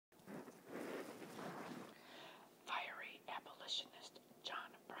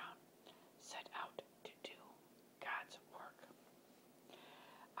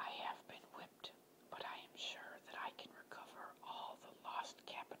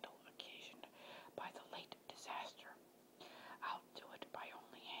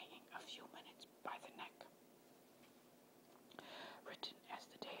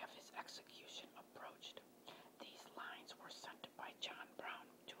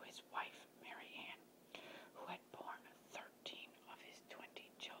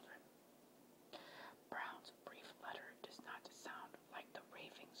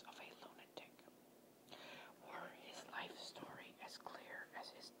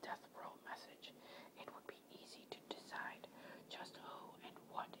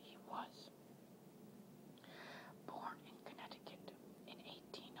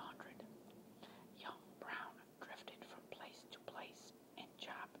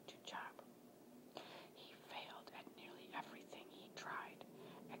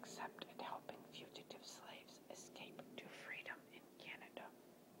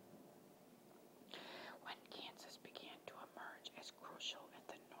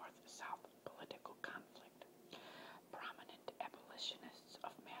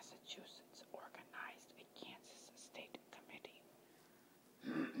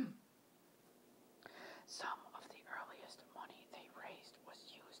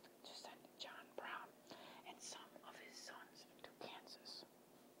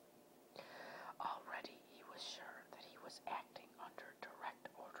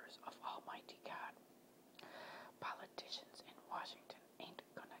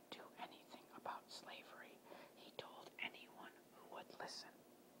listen.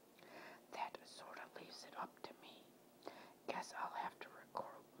 That sort of leaves it up to me. Guess I'll have to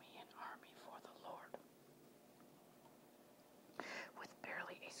recruit me an army for the Lord. With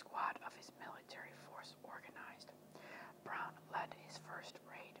barely a squad of his military force organized, Brown led his first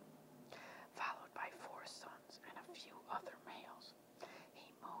raid. Followed by 4 sons and a few other males, he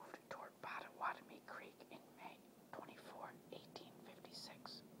moved toward Pottawatomie Creek in May 24,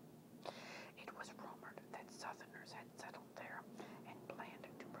 1856. It was rumored that Southerners had settled there and planned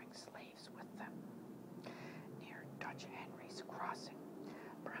to bring slaves with them. Near Dutch Henry's Crossing,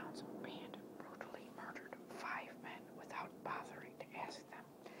 Brown's band brutally murdered 5 men without bothering to ask them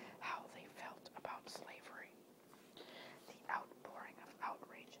how they felt about slavery. The outpouring of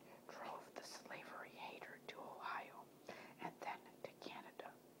outrage drove the slavery hater to Ohio and then to Canada.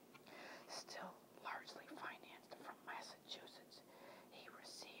 Still largely financed from Massachusetts, he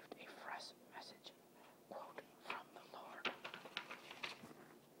received a fresh message, quote, from the Lord.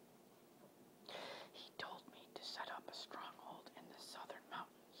 He told me to set up a stronghold in the southern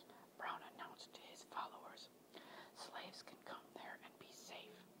mountains, Brown announced to his followers. Slaves can come there and be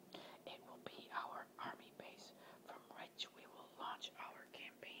safe. It will be our army base from which we will launch our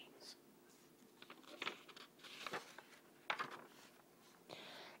campaigns.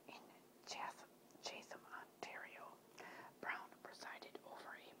 In Chatham, Ontario, Brown presided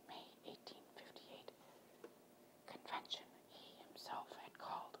over a May 1858 convention he himself had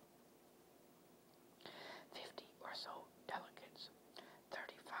called. 50 or so delegates,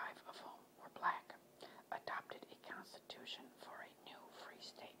 35 of whom were black, adopted a constitution for a new free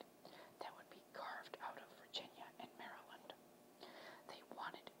state that would be carved out of Virginia and Maryland. They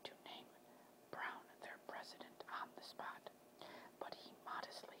wanted to name Brown their president on the spot, but he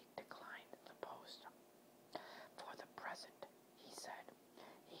modestly declined the post. For the present, he said,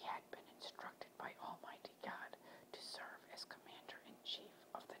 he had been instructed by Almighty God to serve as commander-in-chief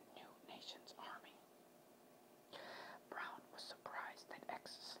of the new nation's army. Brown was surprised that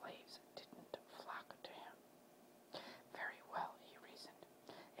ex-slaves didn't flock to him. Very well, he reasoned.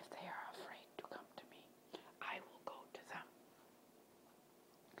 If they are afraid to come to me, I will go to them.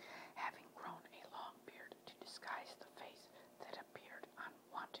 Having grown a long beard to disguise the face that appeared on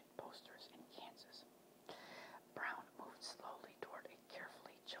wanted posters in Kansas, Brown moved slowly toward a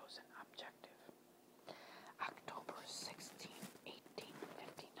carefully chosen objective. October 16,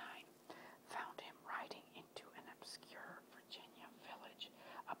 1859, found him riding into an obscure Virginia village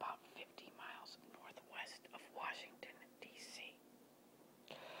about 50 miles northwest of Washington, D.C.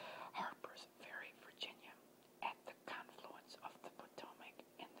 Harper's Ferry, Virginia, at the confluence of the Potomac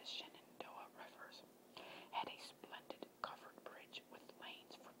and the Shenandoah rivers, had a splendid covered bridge with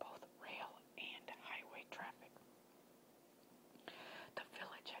lanes for both rail and highway traffic. The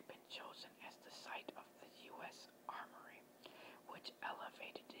village had been chosen as the site of the U.S. Armory, which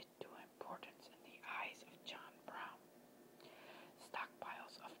elevated it to importance in the eyes of John Brown.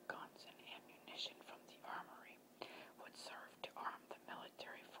 Stockpiles of guns and ammunition from the armory would serve to arm the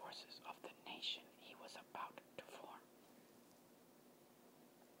military forces of the nation he was about to form.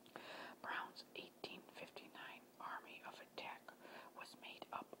 Brown's 1859 Army of Attack was made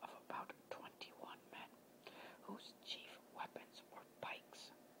up of about 21 men, whose chief weapons were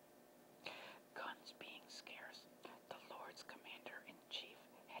pikes. Guns being scarce, the Lord's commander-in-chief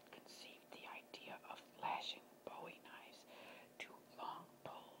had conceived the idea of lashing bowie knives to long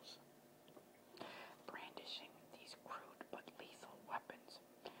poles. Brandishing these crude but lethal weapons,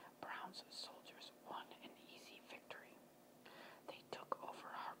 Brown's soldiers won an easy victory. They took over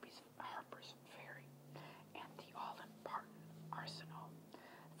Harper's Ferry and the all-important arsenal,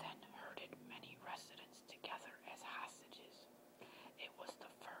 then herded many residents together as hostages. It was the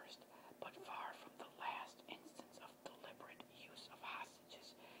first, but far from the last, instance of deliberate use of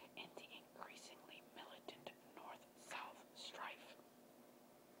hostages in the increasingly militant North-South strife.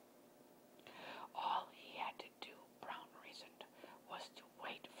 All he had to do, Brown reasoned, was to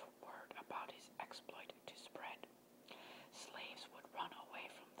wait for word about his exploit to spread. Slaves would run away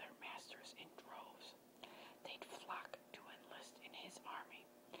from their masters in droves. They'd flock to enlist in his army,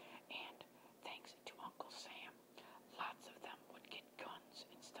 and, thanks to Uncle Sam, lots of them would get guns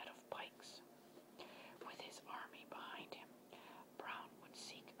instead of pikes. With his army behind him, Brown would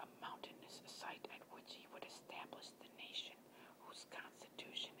seek a mountainous site at which he would establish the nation whose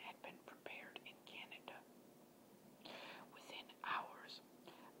constitution had been prepared in Canada. Within hours,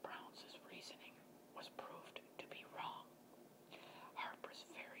 Brown's reasoning was proved to be wrong. Harper's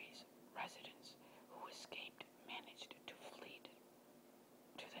Ferry's residents who escaped managed to flee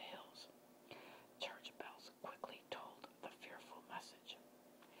to the hills. Church bells quickly told the fearful message.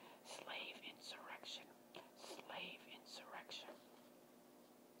 Slave insurrection, slave insurrection.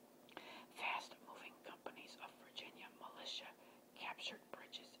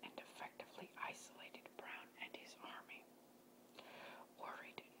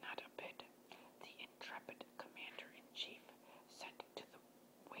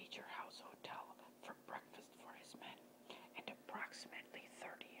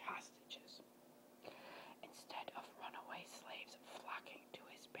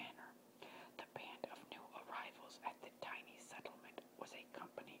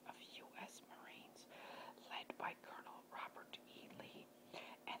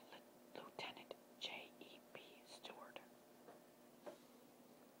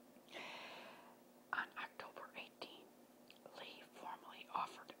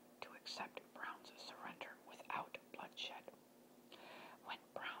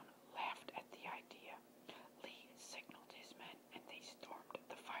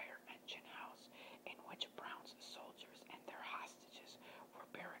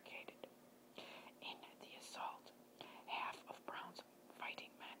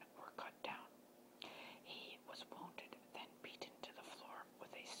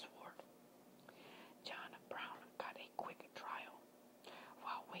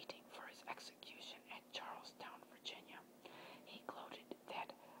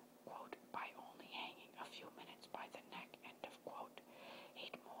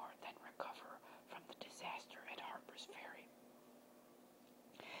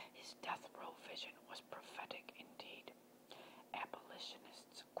 His death row vision was prophetic.